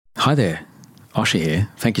Hi there, Osher here.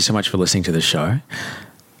 Thank you so much for listening to the show.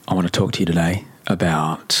 I want to talk to you today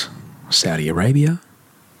about Saudi Arabia,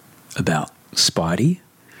 about Spidey,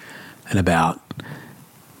 and about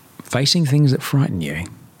facing things that frighten you.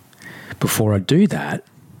 Before I do that,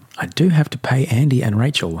 I do have to pay Andy and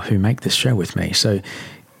Rachel who make this show with me. So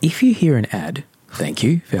if you hear an ad, thank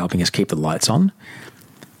you for helping us keep the lights on.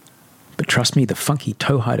 But trust me, the funky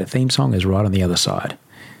Toe Hider theme song is right on the other side.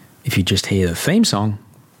 If you just hear the theme song,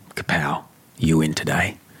 kapow, you win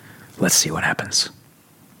today. Let's see what happens.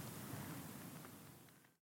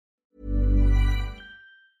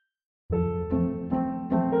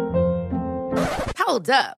 Hold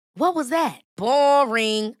up. What was that?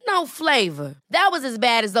 Boring. No flavor. That was as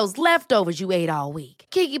bad as those leftovers you ate all week.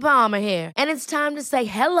 Keke Palmer here. And it's time to say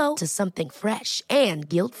hello to something fresh and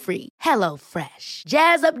guilt-free. Hello Fresh.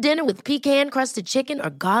 Jazz up dinner with pecan-crusted chicken or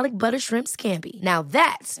garlic butter shrimp scampi. Now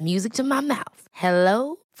that's music to my mouth.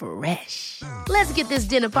 Hello Fresh. Let's get this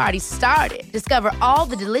dinner party started. Discover all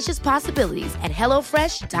the delicious possibilities at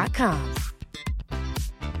HelloFresh.com.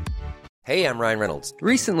 Hey, I'm Ryan Reynolds.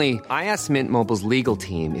 Recently, I asked Mint Mobile's legal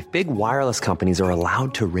team if big wireless companies are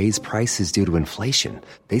allowed to raise prices due to inflation.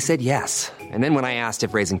 They said yes. And then when I asked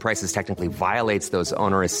if raising prices technically violates those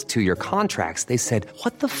onerous two-year contracts, they said,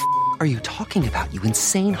 "What the f*** are you talking about, you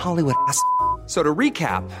insane Hollywood ass f- So to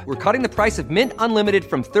recap, we're cutting the price of Mint Unlimited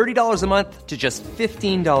from $30 a month to just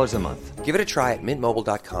 $15 a month. Give it a try at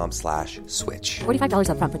mintmobile.com/switch. $45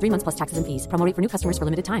 up front for 3 months plus taxes and fees. Promo rate for new customers for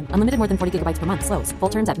limited time. Unlimited more than 40 gigabytes per month. Slows full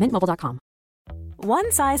terms at mintmobile.com. One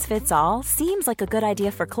size fits all seems like a good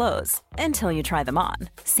idea for clothes until you try them on.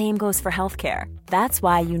 Same goes for healthcare. That's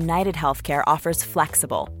why United Healthcare offers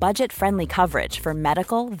flexible, budget-friendly coverage for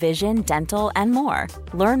medical, vision, dental, and more.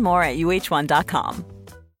 Learn more at uh1.com.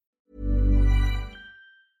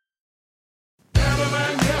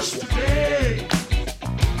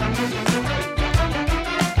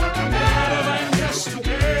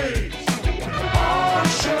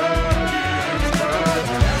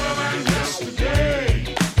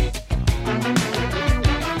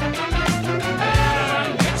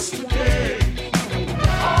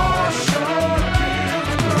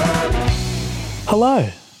 Hello.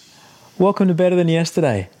 Welcome to Better Than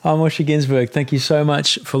Yesterday. I'm Osher Ginsberg. Thank you so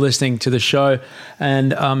much for listening to the show.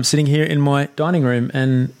 And I'm sitting here in my dining room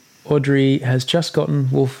and Audrey has just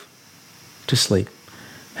gotten Wolf to sleep.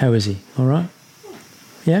 How is he? All right?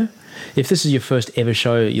 Yeah? If this is your first ever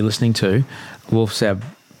show you're listening to, Wolf's our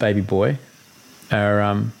baby boy. Our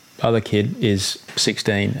other kid is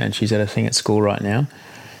 16 and she's at a thing at school right now.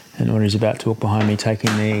 And Audrey's about to walk behind me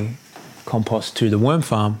taking the compost to the worm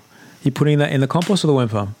farm. You putting that in the compost or the worm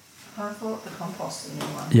farm? I thought the compost in the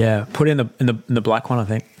new one. Yeah, put it in the black one, I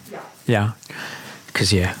think. Yeah.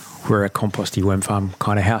 Because, we're a composty worm farm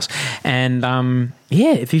kind of house. And,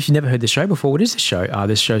 if you've never heard the show before, what is this show?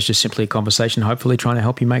 This show is just simply a conversation, hopefully trying to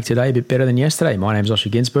help you make today a bit better than yesterday. My name's Osher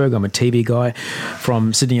Ginsberg. I'm a TV guy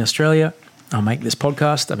from Sydney, Australia. I make this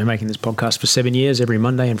podcast. I've been making this podcast for 7 years. Every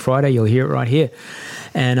Monday and Friday, you'll hear it right here.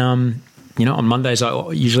 And, on Mondays, I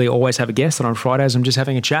usually always have a guest, and on Fridays, I'm just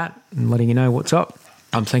having a chat and letting you know what's up.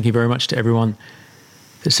 Thank you very much to everyone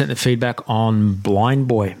that sent the feedback on Blind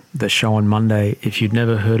Boy, the show on Monday. If you'd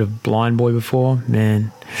never heard of Blind Boy before,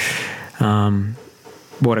 man,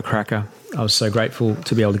 what a cracker. I was so grateful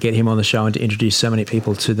to be able to get him on the show and to introduce so many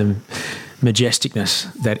people to the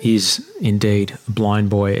majesticness that is indeed Blind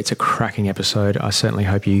Boy. It's a cracking episode. I certainly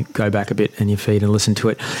hope you go back a bit in your feed and listen to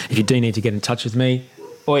it. If you do need to get in touch with me,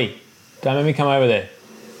 oi, don't let me come over there.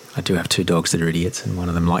 I do have 2 dogs that are idiots, and one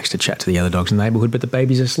of them likes to chat to the other dogs in the neighbourhood, but the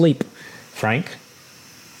baby's asleep. Frank,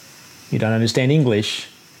 you don't understand English,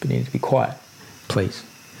 but you need to be quiet, please.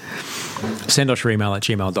 Send us your email at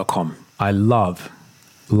gmail.com. I love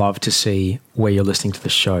to see where you're listening to the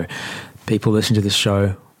show. People listen to this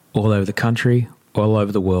show all over the country, all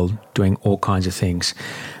over the world, doing all kinds of things.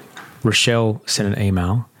 Rochelle sent an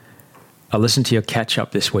email. I listened to your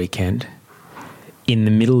catch-up this weekend in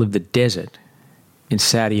the middle of the desert in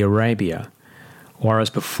Saudi Arabia, where I was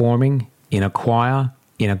performing in a choir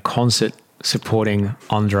in a concert supporting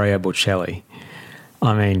Andrea Bocelli.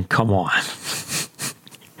 I mean, come on.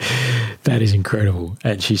 That is incredible.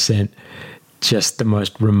 And she sent just the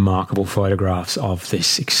most remarkable photographs of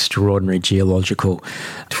this extraordinary geological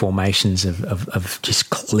formations of just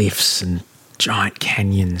cliffs and giant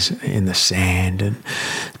canyons in the sand and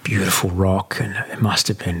beautiful rock. And it must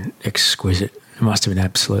have been exquisite. It must have been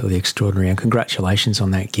absolutely extraordinary. And congratulations on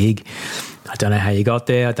that gig. I don't know how you got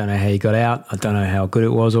there. I don't know how you got out. I don't know how good it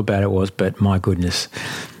was or bad it was, but my goodness,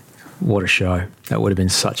 what a show. That would have been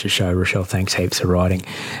such a show. Rochelle, thanks heaps for writing.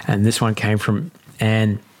 And this one came from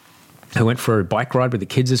Anne. I went for a bike ride with the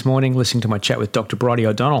kids this morning, listening to my chat with Dr. Bridie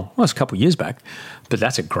O'Donnell. Well, it's a couple of years back, but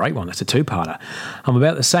that's a great one. That's a two-parter. I'm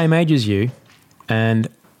about the same age as you, and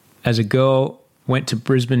as a girl, went to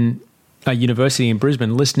Brisbane, university in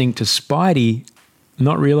Brisbane, listening to Spidey,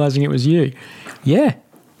 not realising it was you. Yeah,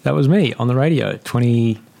 that was me on the radio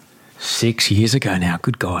 26 years ago now.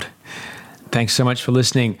 Good God. Thanks so much for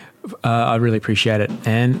listening. I really appreciate it.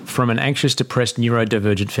 And from an anxious, depressed,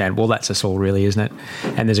 neurodivergent fan, well, that's us all really, isn't it?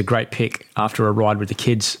 And there's a great pic after a ride with the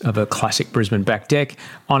kids of a classic Brisbane back deck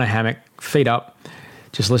on a hammock, feet up,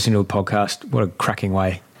 just listening to a podcast. What a cracking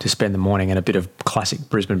way to spend the morning, and a bit of classic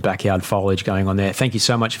Brisbane backyard foliage going on there. Thank you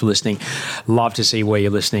so much for listening. Love to see where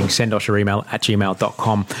you're listening. Send us your email at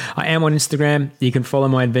gmail.com. I am on Instagram. You can follow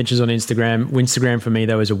my adventures on Instagram. Instagram for me,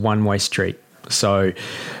 though, is a one-way street. So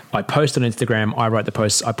I post on Instagram, I write the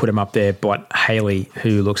posts, I put them up there, but Hayley,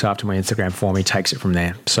 who looks after my Instagram for me, takes it from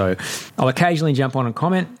there. So I'll occasionally jump on and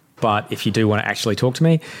comment, but if you do want to actually talk to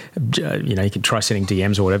me, you can try sending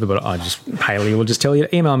DMs or whatever, but Hayley will just tell you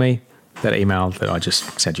to email me that email that I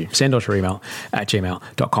just sent you. Send us your email at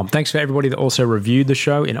gmail.com. Thanks for everybody that also reviewed the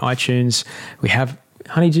show in iTunes. We have,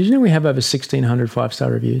 honey, did you know we have over 1,600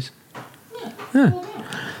 five-star reviews? Yeah.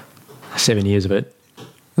 7 years of it.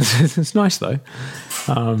 It's nice, though.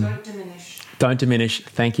 Don't diminish. Don't diminish.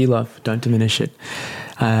 Thank you, love. Don't diminish it.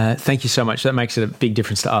 Thank you so much. That makes it a big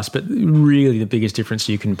difference to us. But really the biggest difference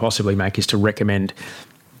you can possibly make is to recommend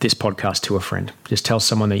this podcast to a friend. Just tell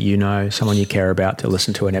someone that you know, someone you care about, to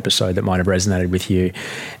listen to an episode that might have resonated with you.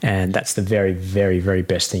 And that's the very, very, very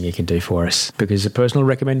best thing you can do for us, because a personal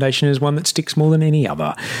recommendation is one that sticks more than any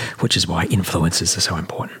other, which is why influencers are so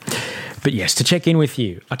important. But yes, to check in with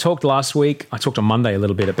you, I talked on Monday a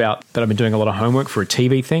little bit about that I've been doing a lot of homework for a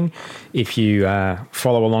TV thing. If you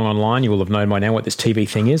follow along online, you will have known by now what this TV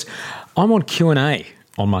thing is. I'm on Q&A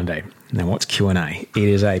on Monday. Now, what's Q&A? It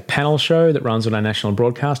is a panel show that runs on our national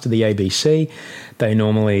broadcaster, the ABC. They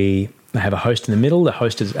have a host in the middle. The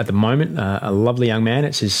host is, at the moment, a lovely young man.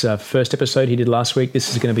 It's his first episode he did last week.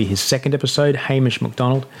 This is going to be his second episode. Hamish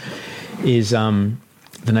McDonald is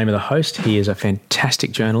the name of the host. He is a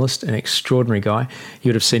fantastic journalist, an extraordinary guy. You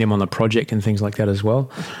would have seen him on The Project and things like that as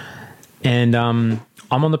well. And I'm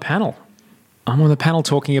on the panel. I'm on the panel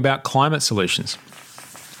talking about climate solutions.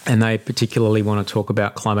 And they particularly want to talk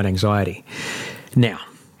about climate anxiety. Now,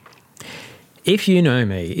 if you know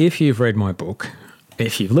me, if you've read my book,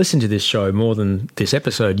 if you've listened to this show more than this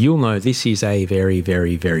episode, you'll know this is a very,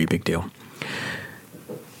 very, very big deal.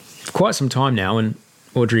 For quite some time now, and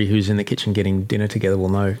Audrey, who's in the kitchen getting dinner together, will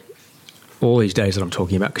know all these days that I'm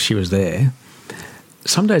talking about because she was there.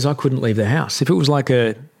 Some days I couldn't leave the house. If it was like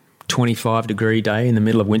a 25-degree day in the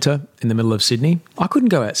middle of winter, in the middle of Sydney, I couldn't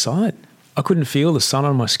go outside. I couldn't feel the sun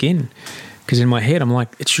on my skin because in my head I'm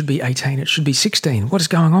like, it should be 18, it should be 16. What is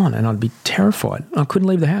going on? And I'd be terrified. I couldn't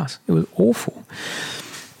leave the house. It was awful.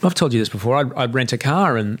 I've told you this before. I'd rent a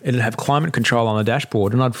car and it'd have climate control on the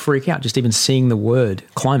dashboard and I'd freak out. Just even seeing the word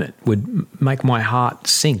climate would make my heart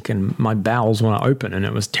sink and my bowels want to open, and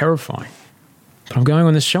it was terrifying. But I'm going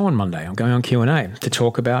on this show on Monday. I'm going on Q&A to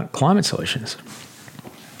talk about climate solutions.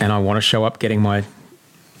 And I want to show up getting my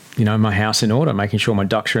house in order, making sure my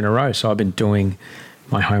ducks are in a row. So I've been doing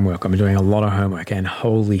my homework. I've been doing a lot of homework, and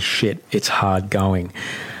holy shit, it's hard going.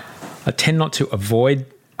 I tend not to avoid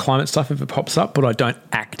climate stuff if it pops up, but I don't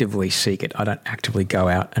actively seek it. I don't actively go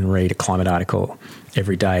out and read a climate article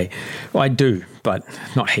every day. Well, I do, but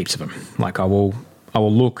not heaps of them. Like I will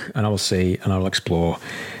look and I will see and I will explore.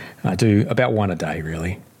 I do about one a day,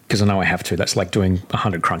 really, because I know I have to. That's like doing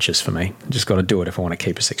 100 crunches for me. I just got to do it if I want to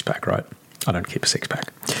keep a six-pack, right? I don't keep a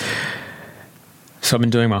six-pack. So I've been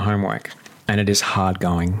doing my homework, and it is hard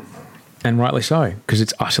going, and rightly so, because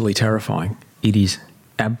it's utterly terrifying. It is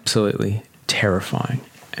absolutely terrifying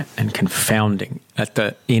and confounding at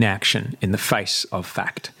the inaction in the face of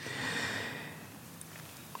fact.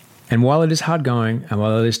 And while it is hard going and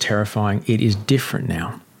while it is terrifying, it is different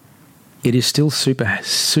now. It is still super,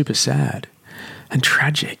 super sad and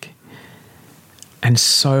tragic and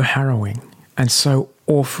so harrowing and so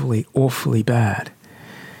awfully, awfully bad.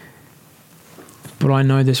 But I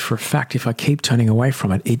know this for a fact. If I keep turning away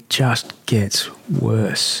from it, it just gets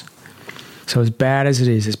worse. So as bad as it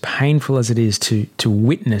is, as painful as it is to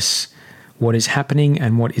witness what is happening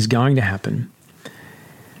and what is going to happen,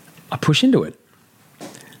 I push into it.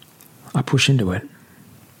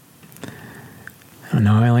 I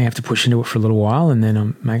know I only have to push into it for a little while, and then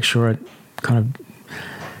I make sure I kind of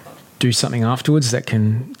do something afterwards that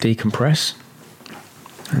can decompress.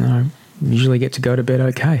 And I usually get to go to bed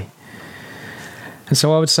okay. And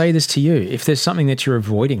so I would say this to you. If there's something that you're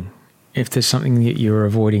avoiding if there's something that you're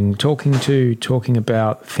avoiding talking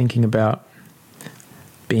about, thinking about,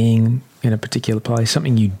 being in a particular place,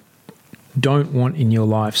 something you don't want in your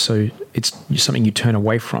life, so it's something you turn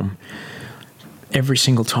away from. Every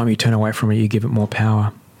single time you turn away from it, you give it more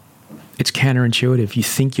power. It's counterintuitive. You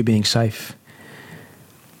think you're being safe.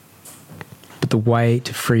 But the way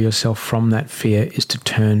to free yourself from that fear is to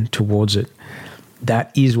turn towards it.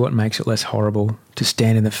 That is what makes it less horrible, to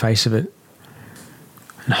stand in the face of it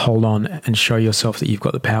and hold on and show yourself that you've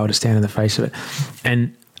got the power to stand in the face of it.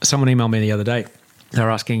 And someone emailed me the other day. They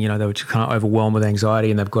were asking, they were just kind of overwhelmed with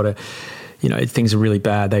anxiety and they've got things are really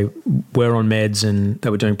bad. They were on meds and they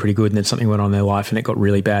were doing pretty good, and then something went on in their life and it got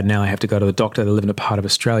really bad. Now they have to go to the doctor. They live in a part of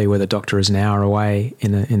Australia where the doctor is an hour away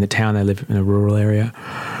in the town. They live in a rural area.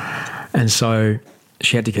 And so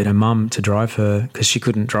she had to get her mum to drive her because she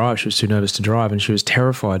couldn't drive. She was too nervous to drive and she was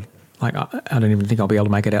terrified. Like, I don't even think I'll be able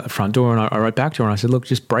to make it out the front door. And I wrote back to her and I said, look,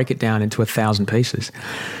 just break it down into 1,000 pieces.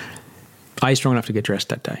 Are you strong enough to get dressed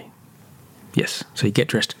that day? Yes. So you get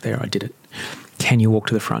dressed there. I did it. Can you walk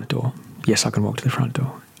to the front door? Yes, I can walk to the front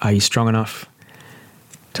door. Are you strong enough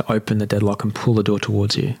to open the deadlock and pull the door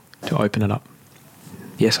towards you, to open it up?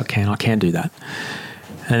 Yes, I can. I can do that.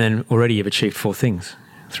 And then already you've achieved 3 things.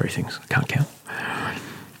 I can't count.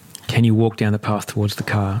 Can you walk down the path towards the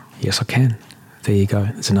car? Yes, I can. There you go.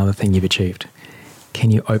 That's another thing you've achieved.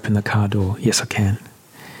 Can you open the car door? Yes, I can.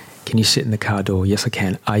 Can you sit in the car door? Yes, I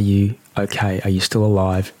can. Are you okay? Are you still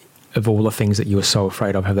alive? Of all the things that you were so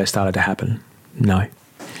afraid of, have they started to happen? No.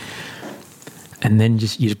 And then you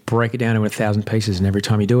just break it down into 1,000 pieces, and every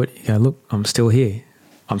time you do it, you go, look, I'm still here.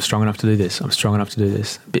 I'm strong enough to do this. I'm strong enough to do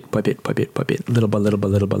this. Bit by bit by bit by bit, little by little by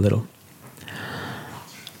little by little.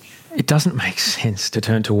 It doesn't make sense to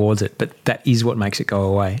turn towards it, but that is what makes it go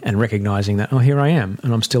away, and recognizing that, oh, here I am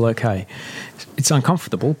and I'm still okay. It's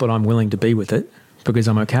uncomfortable, but I'm willing to be with it because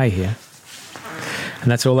I'm okay here. And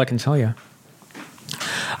that's all I can tell you.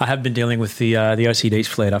 I have been dealing with the OCD's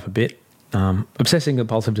flared up a bit. Obsessive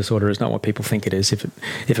compulsive disorder is not what people think it is. If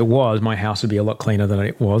it was, my house would be a lot cleaner than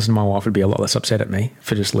it was, and my wife would be a lot less upset at me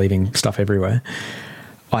for just leaving stuff everywhere.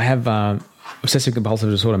 I have obsessive compulsive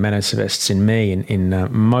disorder manifests in me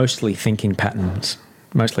in mostly thinking patterns,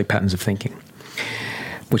 mostly patterns of thinking,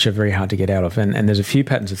 which are very hard to get out of. And there's a few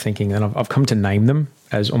patterns of thinking, and I've come to name them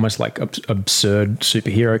as almost like absurd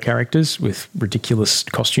superhero characters with ridiculous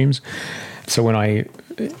costumes. So when I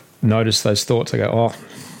notice those thoughts, I go, oh,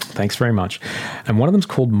 thanks very much. And one of them's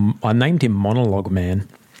called, I named him Monologue Man.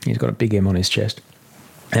 He's got a big M on his chest.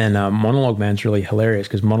 And Monologue Man's really hilarious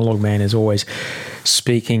because Monologue Man is always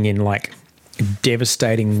speaking in like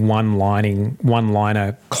devastating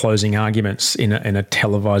one-liner closing arguments in a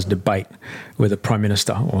televised debate with a prime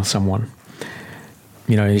minister or someone.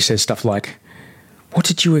 He says stuff like, what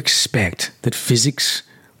did you expect? That physics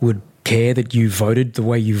would care that you voted the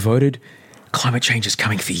way you voted? Climate change is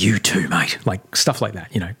coming for you too, mate. Like stuff like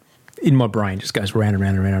that, in my brain just goes round and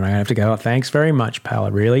round and round. And I have to go, oh, thanks very much, pal. I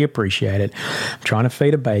really appreciate it. I'm trying to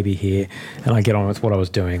feed a baby here. And I get on with what I was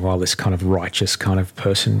doing while this kind of righteous kind of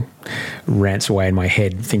person rants away in my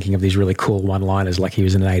head thinking of these really cool one-liners like he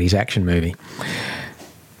was in an 80s action movie.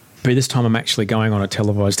 But this time I'm actually going on a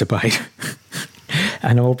televised debate.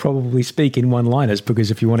 And I will probably speak in one-liners because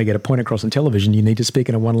if you want to get a point across on television, you need to speak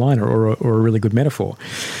in a one-liner or a really good metaphor.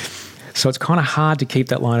 So it's kind of hard to keep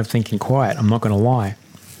that line of thinking quiet, I'm not going to lie.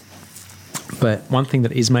 But one thing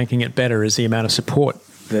that is making it better is the amount of support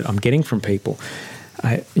that I'm getting from people.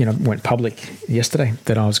 I went public yesterday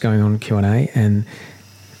that I was going on Q&A, and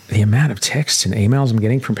the amount of texts and emails I'm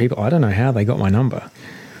getting from people, I don't know how they got my number,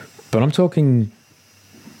 but I'm talking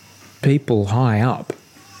people high up.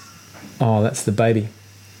 Oh, that's the baby.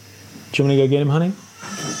 Do you want to go get him, honey?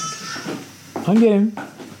 I can get him.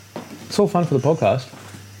 It's all fun for the podcast.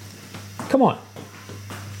 Come on.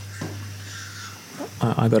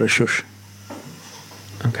 I got a shush.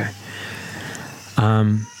 Okay.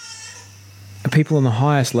 People on the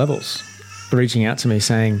highest levels reaching out to me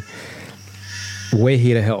saying, we're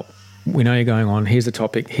here to help. We know you're going on. Here's the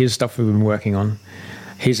topic. Here's stuff we've been working on.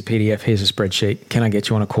 Here's a PDF. Here's a spreadsheet. Can I get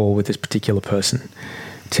you on a call with this particular person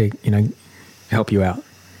to, help you out?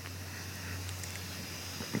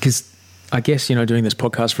 Because I guess, doing this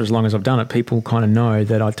podcast for as long as I've done it, people kind of know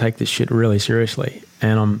that I take this shit really seriously.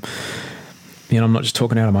 And I'm not just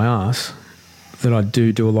talking out of my ass, that I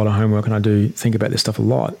do a lot of homework and I do think about this stuff a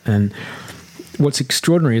lot. And what's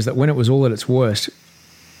extraordinary is that when it was all at its worst,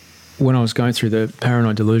 when I was going through the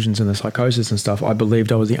paranoid delusions and the psychosis and stuff, I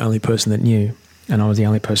believed I was the only person that knew and I was the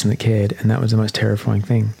only person that cared. And that was the most terrifying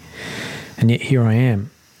thing. And yet here I am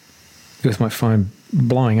with my phone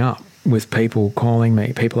blowing up with people calling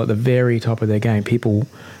me, people at the very top of their game, people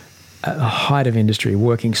at the height of industry,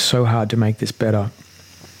 working so hard to make this better.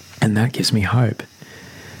 And that gives me hope.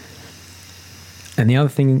 And the other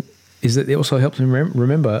thing is that it also helps me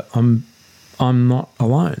remember I'm not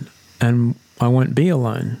alone, and I won't be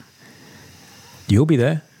alone. You'll be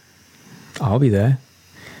there. I'll be there.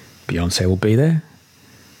 Beyonce will be there.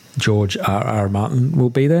 George R.R. Martin will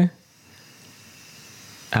be there.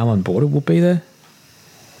 Alan Border will be there.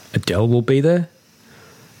 Adele will be there.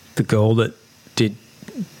 The girl that did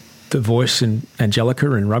the voice in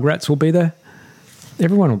Angelica and Rugrats will be there.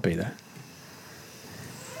 Everyone will be there.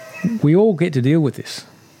 We all get to deal with this.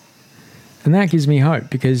 And that gives me hope,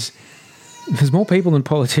 because there's more people than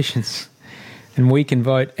politicians, and we can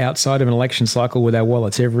vote outside of an election cycle with our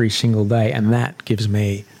wallets every single day, and that gives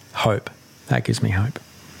me hope. That gives me hope.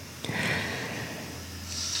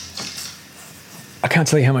 I can't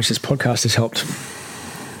tell you how much this podcast has helped,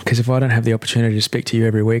 because if I don't have the opportunity to speak to you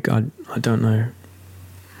every week, I don't know.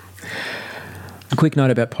 A quick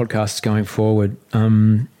note about podcasts going forward.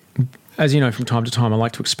 As you know, from time to time, I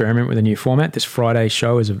like to experiment with a new format. This Friday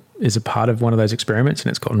show is a part of one of those experiments, and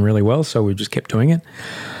it's gotten really well, so we've just kept doing it.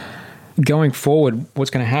 Going forward,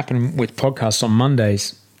 what's going to happen with podcasts on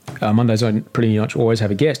Mondays, Mondays I pretty much always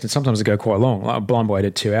have a guest, and sometimes they go quite long, like Blind Boy I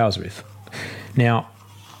did 2 hours with. Now,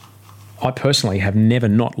 I personally have never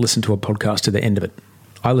not listened to a podcast to the end of it.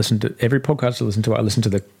 I listen to every podcast I listen to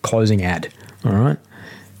the closing ad, all right,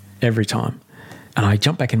 every time. And I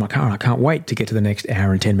jump back in my car and I can't wait to get to the next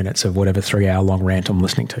hour and 10 minutes of whatever 3-hour-long rant I'm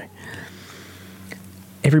listening to.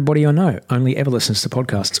 Everybody I know only ever listens to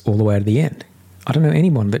podcasts all the way to the end. I don't know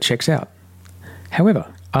anyone that checks out. However,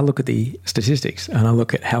 I look at the statistics and I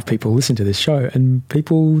look at how people listen to this show, and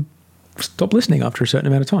people stop listening after a certain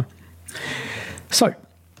amount of time. So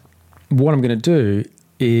what I'm going to do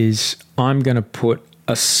is I'm going to put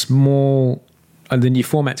a small, the new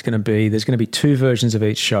format's going to be, there's going to be 2 versions of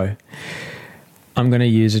each show. I'm going to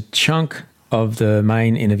use a chunk of the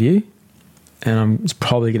main interview, and it's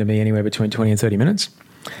probably going to be anywhere between 20 and 30 minutes.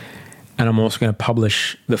 And I'm also going to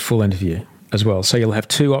publish the full interview as well. So you'll have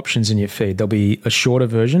 2 options in your feed. There'll be a shorter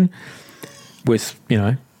version with,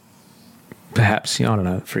 perhaps, I don't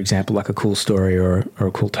know, for example, like a cool story or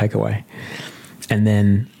a cool takeaway. And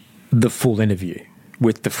then the full interview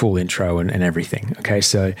with the full intro and everything. Okay,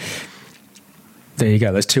 so there you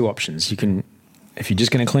go. There's 2 options. You can, if you're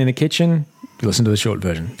just going to clean the kitchen, listen to the short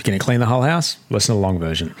version. If you're going to clean the whole house, listen to the long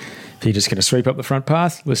version. If you're just going to sweep up the front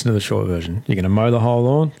path, listen to the short version. You're going to mow the whole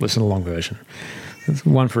lawn, listen to the long version. There's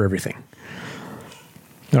one for everything.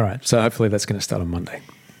 All right, so hopefully that's going to start on Monday.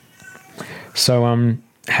 So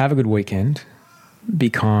have a good weekend. Be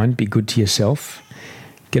kind, be good to yourself.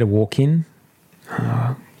 Get a walk in.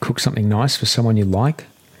 Cook something nice for someone you like.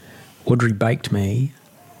 Audrey baked me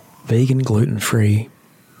vegan, gluten-free,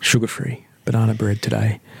 sugar-free banana bread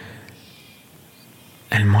today.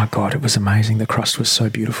 And my God, it was amazing. The crust was so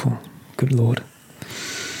beautiful. Good Lord.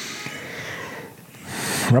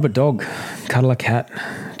 Rub a dog, cuddle a cat,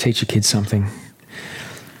 teach your kids something.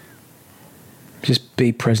 Just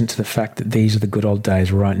be present to the fact that these are the good old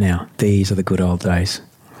days right now. These are the good old days.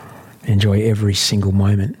 Enjoy every single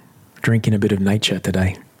moment. Drink in a bit of nature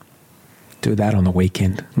today. Do that on the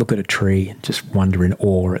weekend. Look at a tree and just wonder in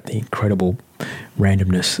awe at the incredible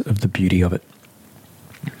randomness of the beauty of it.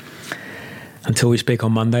 Until we speak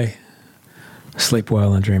on Monday, sleep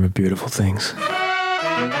well and dream of beautiful things.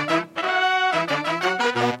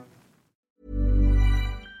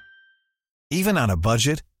 Even on a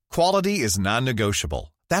budget, quality is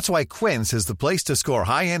non-negotiable. That's why Quince is the place to score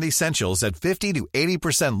high-end essentials at 50 to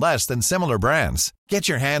 80% less than similar brands. Get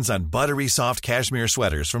your hands on buttery soft cashmere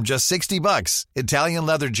sweaters from just $60, Italian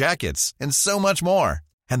leather jackets, and so much more.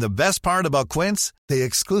 And the best part about Quince, they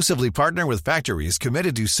exclusively partner with factories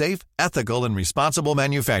committed to safe, ethical, and responsible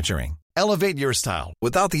manufacturing. Elevate your style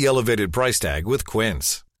without the elevated price tag with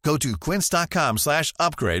Quince. Go to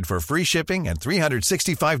quince.com/upgrade for free shipping and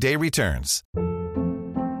 365-day returns.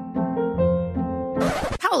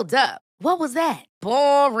 Hold up. What was that?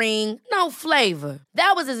 Boring. No flavor.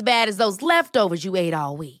 That was as bad as those leftovers you ate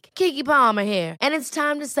all week. Keke Palmer here, and it's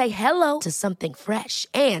time to say hello to something fresh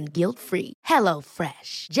and guilt-free.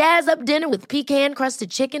 HelloFresh. Jazz up dinner with pecan-crusted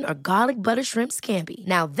chicken or garlic butter shrimp scampi.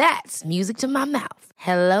 Now that's music to my mouth.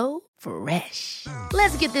 HelloFresh.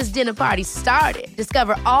 Let's get this dinner party started.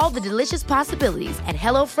 Discover all the delicious possibilities at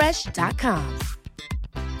HelloFresh.com.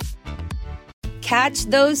 Catch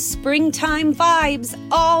those springtime vibes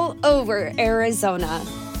all over Arizona.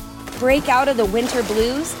 Break out of the winter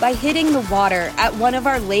blues by hitting the water at one of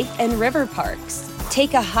our lake and river parks.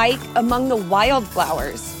 Take a hike among the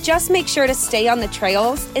wildflowers. Just make sure to stay on the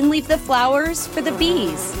trails and leave the flowers for the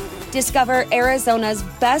bees. Discover Arizona's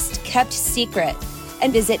best-kept secret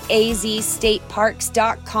and visit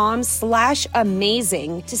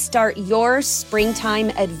azstateparks.com/amazing to start your springtime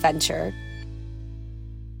adventure.